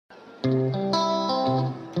Hey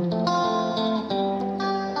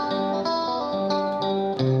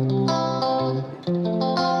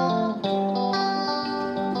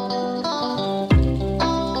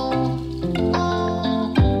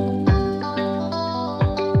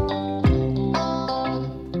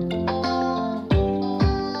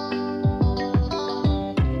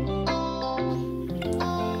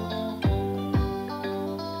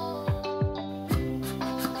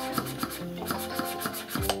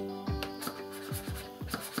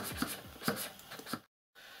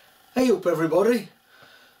up everybody,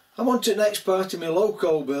 I'm on to the next part of my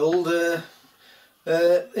Loco build. In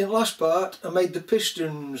the last part I made the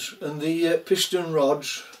pistons and the piston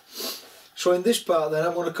rods, so in this part then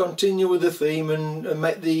I'm going to continue with the theme and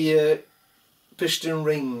make the piston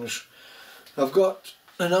rings. I've got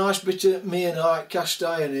a nice bit of Meehanite cast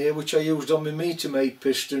iron here which I used on my Metre Maid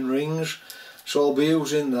piston rings, so I'll be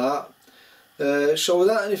using that. So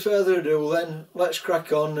without any further ado then, let's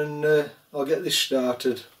crack on and I'll get this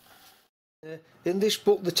started. In this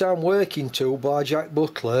book that I'm working to by Jack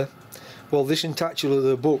Butler, well, this isn't actually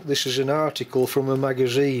the book, this is an article from a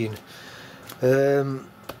magazine,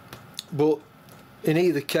 but in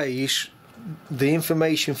either case the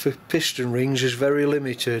information for piston rings is very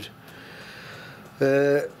limited.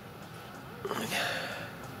 So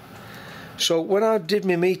when I did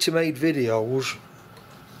my Metre Maid videos,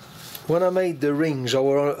 when I made the rings I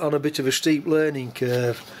was on a bit of a steep learning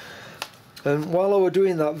curve. And while I was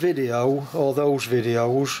doing that video, or those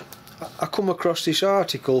videos, I come across this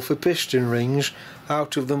article for piston rings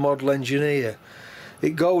out of the Model Engineer.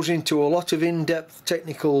 It goes into a lot of in-depth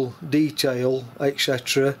technical detail,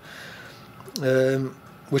 etc.,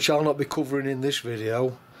 which I'll not be covering in this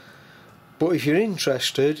video. But if you're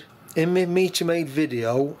interested, in my Metre Maid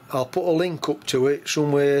video, I'll put a link up to it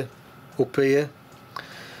somewhere up here.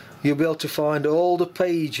 You'll be able to find all the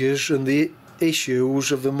pages and the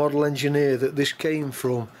issues of the Model Engineer that this came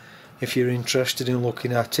from, if you're interested in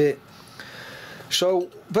looking at it.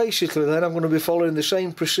 So basically then I'm going to be following the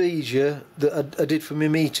same procedure that I did for my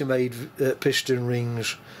Metre Maid piston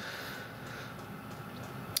rings,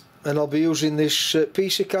 and I'll be using this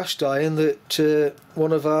piece of cast iron that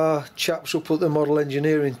one of our chaps up at the Model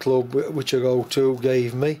Engineering Club, which I go to,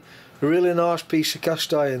 gave me. A really nice piece of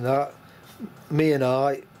cast iron, that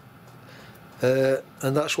Meehanite.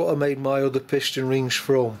 And that's what I made my other piston rings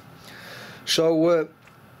from. So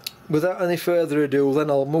without any further ado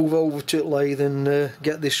then, I'll move over to the lathe and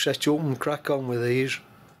get this set up and crack on with these.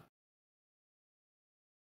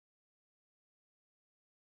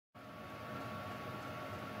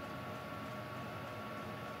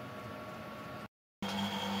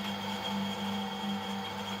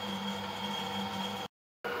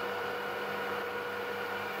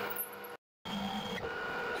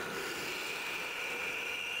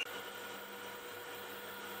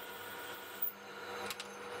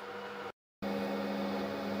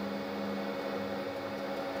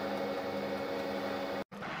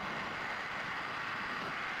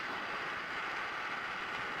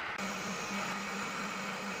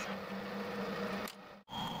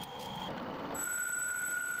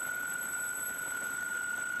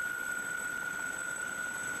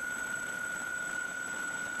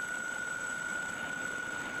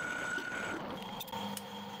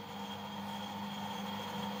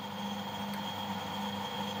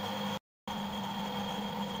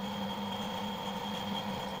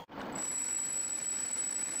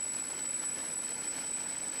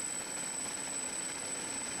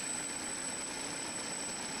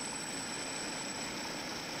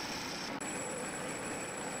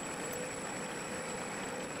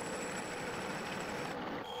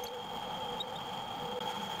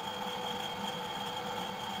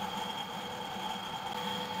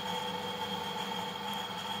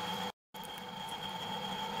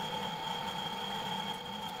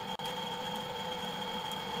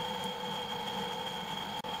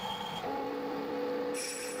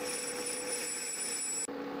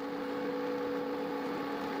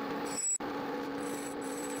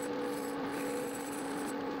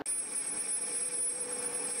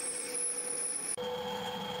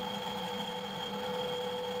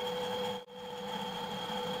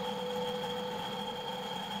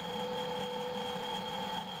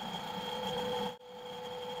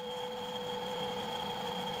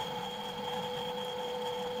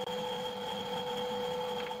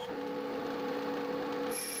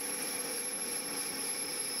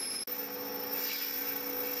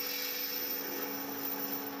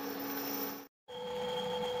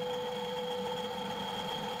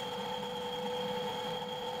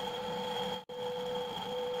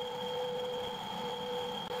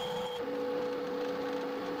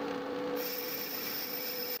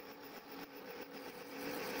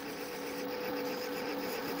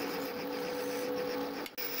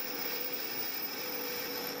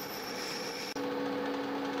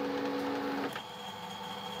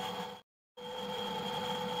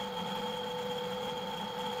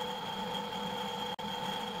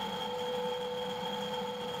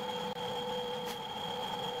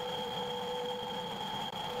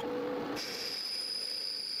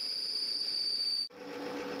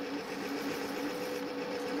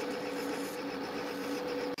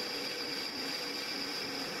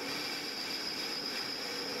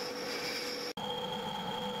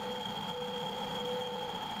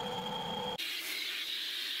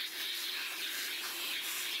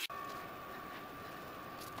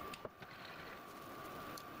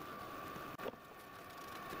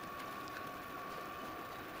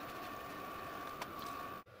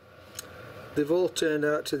 they've all turned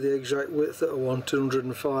out to the exact width that I want,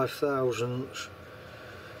 105 thousandths,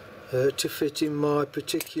 to fit in my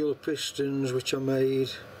particular pistons, which I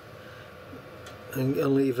made, and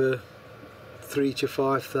leave a 3 to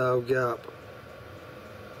 5 thou gap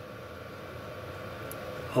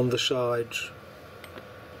on the sides.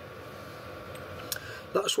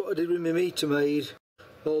 That's what I did with my Metre Maid,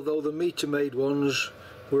 although the Metre Maid ones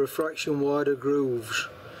were a fraction wider grooves.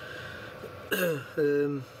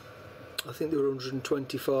 I think they were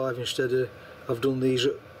 125 instead of, I've done these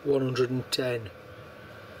at 110,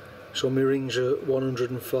 so my rings are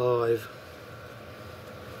 105.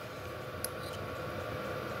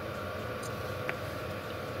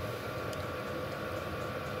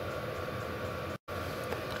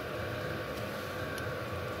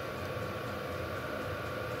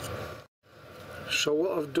 So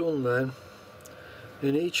what I've done then,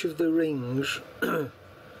 in each of the rings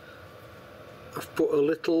I've put a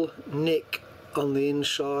little nick on the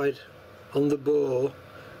inside on the bore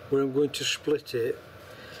where I'm going to split it.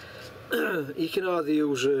 You can either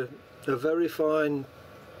use a very fine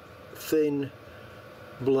thin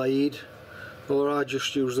blade, or I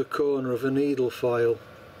just use the corner of a needle file,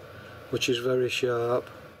 which is very sharp.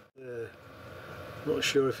 Not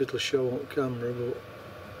sure if it'll show on camera, but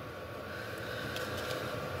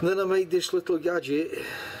and then I made this little gadget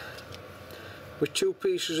with 2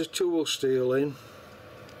 pieces of tool steel in,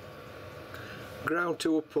 ground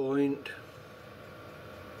to a point,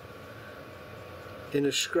 in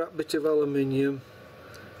a scrap bit of aluminium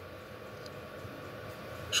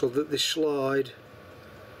so that they slide,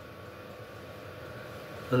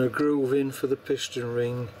 and a groove in for the piston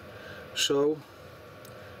ring. So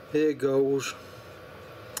here goes.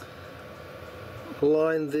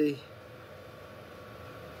 Line the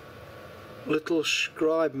little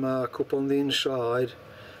scribe mark up on the inside.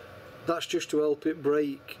 That's just to help it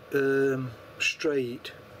break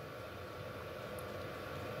straight.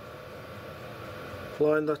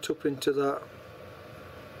 Line that up into that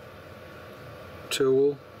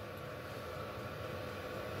tool.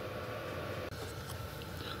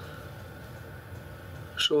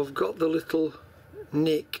 So I've got the little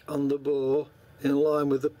nick on the bore in line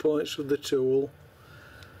with the points of the tool,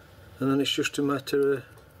 and then it's just a matter of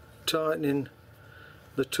tightening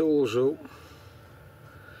the tools up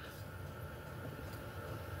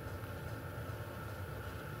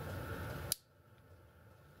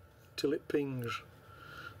till it pings.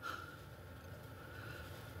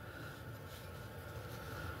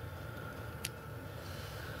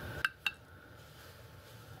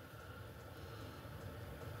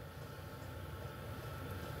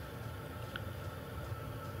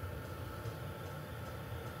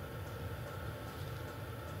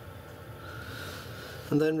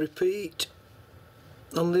 And then repeat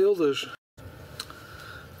on the others.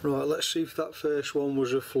 Right, let's see if that first one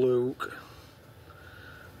was a fluke.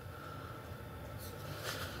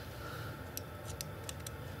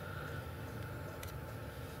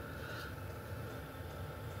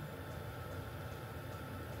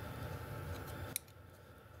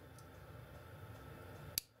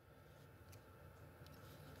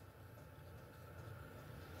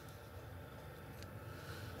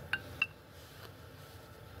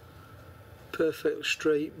 Perfect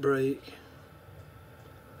straight break.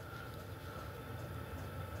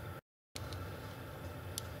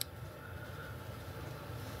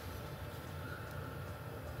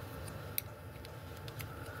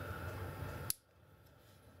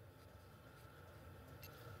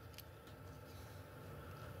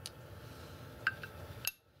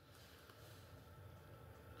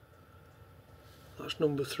 That's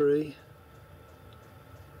number 3.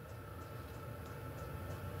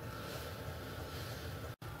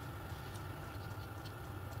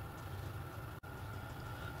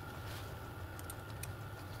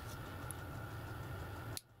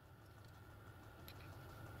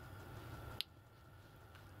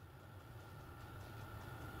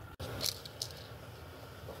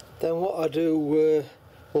 Then what I do,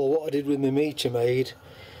 well, what I did with my Metre Maid,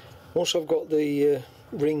 once I've got the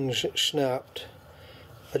rings snapped,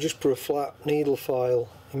 I just put a flat needle file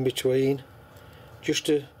in between, just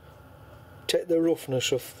to take the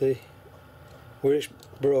roughness off the where it's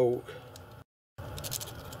broke.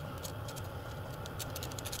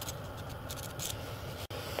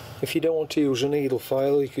 If you don't want to use a needle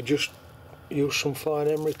file, you could just use some fine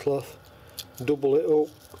emery cloth, double it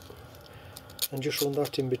up, and just run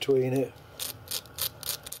that in between it.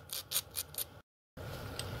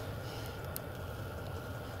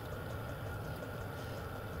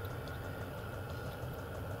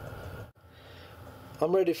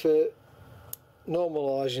 I'm ready for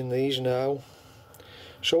normalising these now,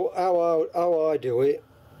 So how I do it,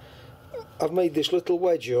 I've made this little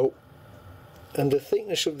wedge up, and the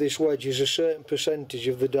thickness of this wedge is a certain percentage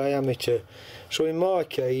of the diameter. So in my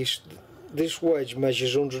case, this wedge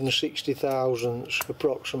measures 160 thousandths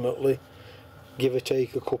approximately, give or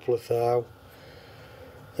take a couple of thou.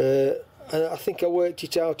 And I think I worked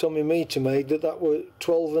it out on my Metre Maid that were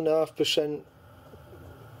 12.5%.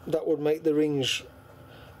 That would make the rings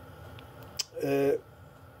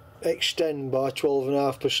extend by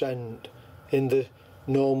 12.5% in the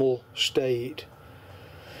normal state.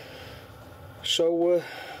 So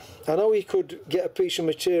I know you could get a piece of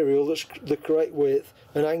material that's the correct width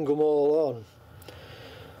and hang them all on,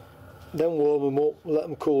 then warm them up, let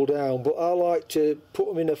them cool down. But I like to put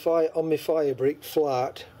them in a fire on my fire brick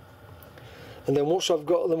flat, and then once I've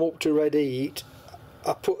got them up to red heat,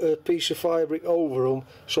 I put a piece of fire brick over them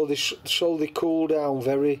so they cool down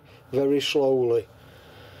very, very slowly.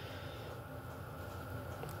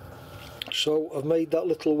 So I've made that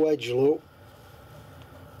little wedge look,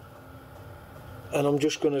 and I'm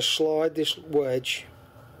just going to slide this wedge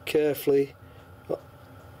carefully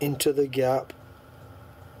into the gap.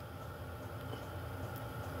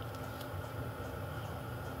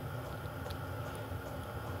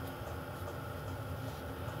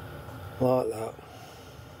 Like that.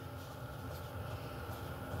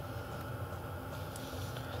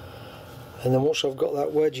 And then once I've got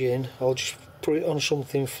that wedge in, I'll just put it on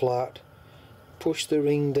something flat, push the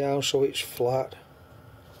ring down so it's flat.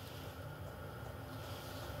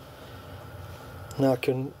 Now I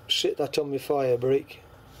can sit that on my fire brick.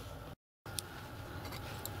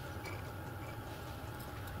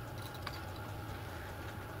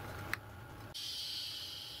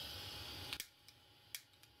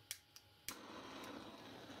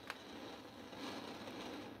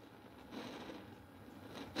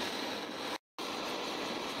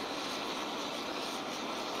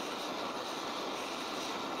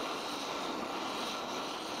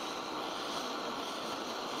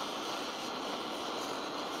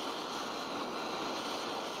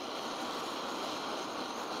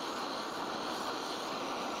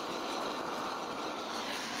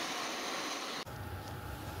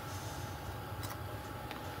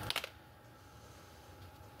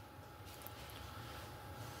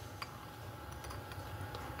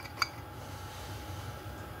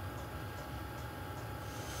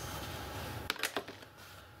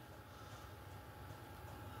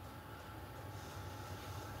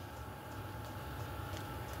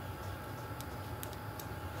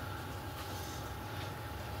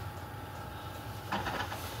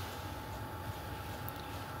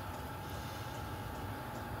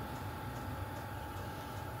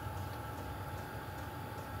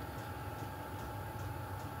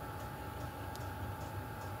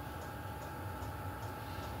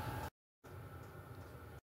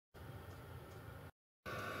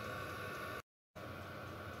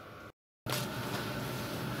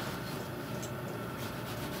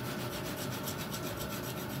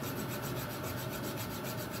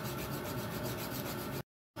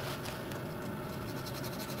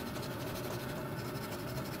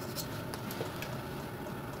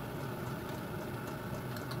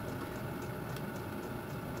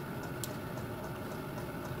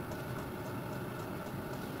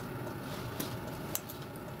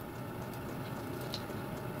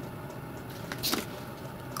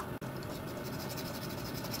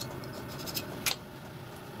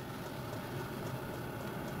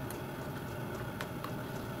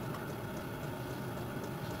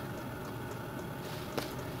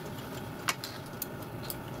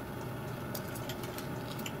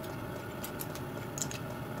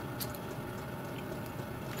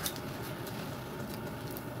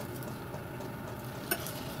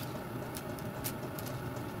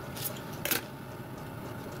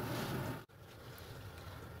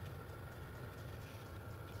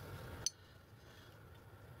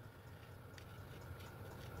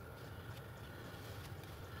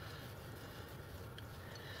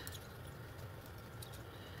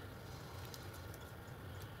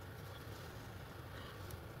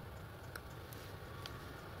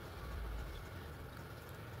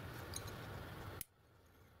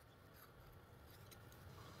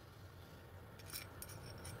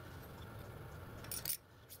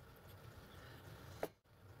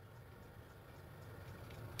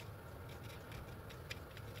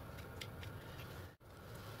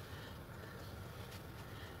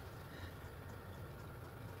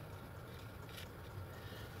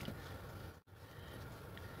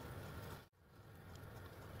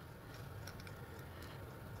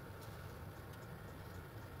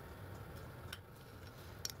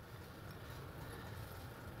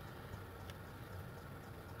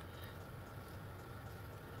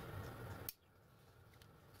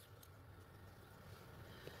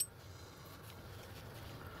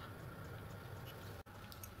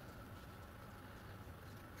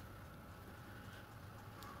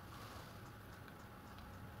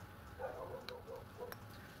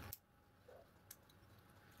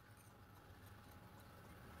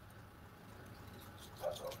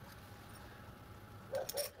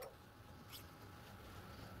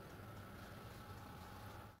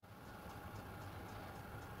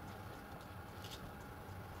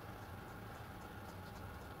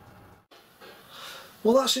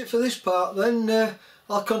 Well, that's it for this part then.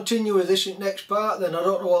 I'll continue with this in next part then. I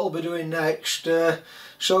don't know what I'll be doing next.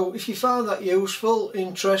 So if you found that useful,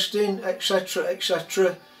 interesting, etc,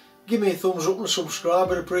 etc, give me a thumbs up and a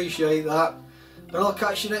subscribe, I'd appreciate that. And I'll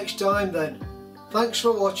catch you next time then. Thanks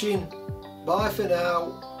for watching. Bye for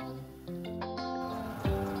now.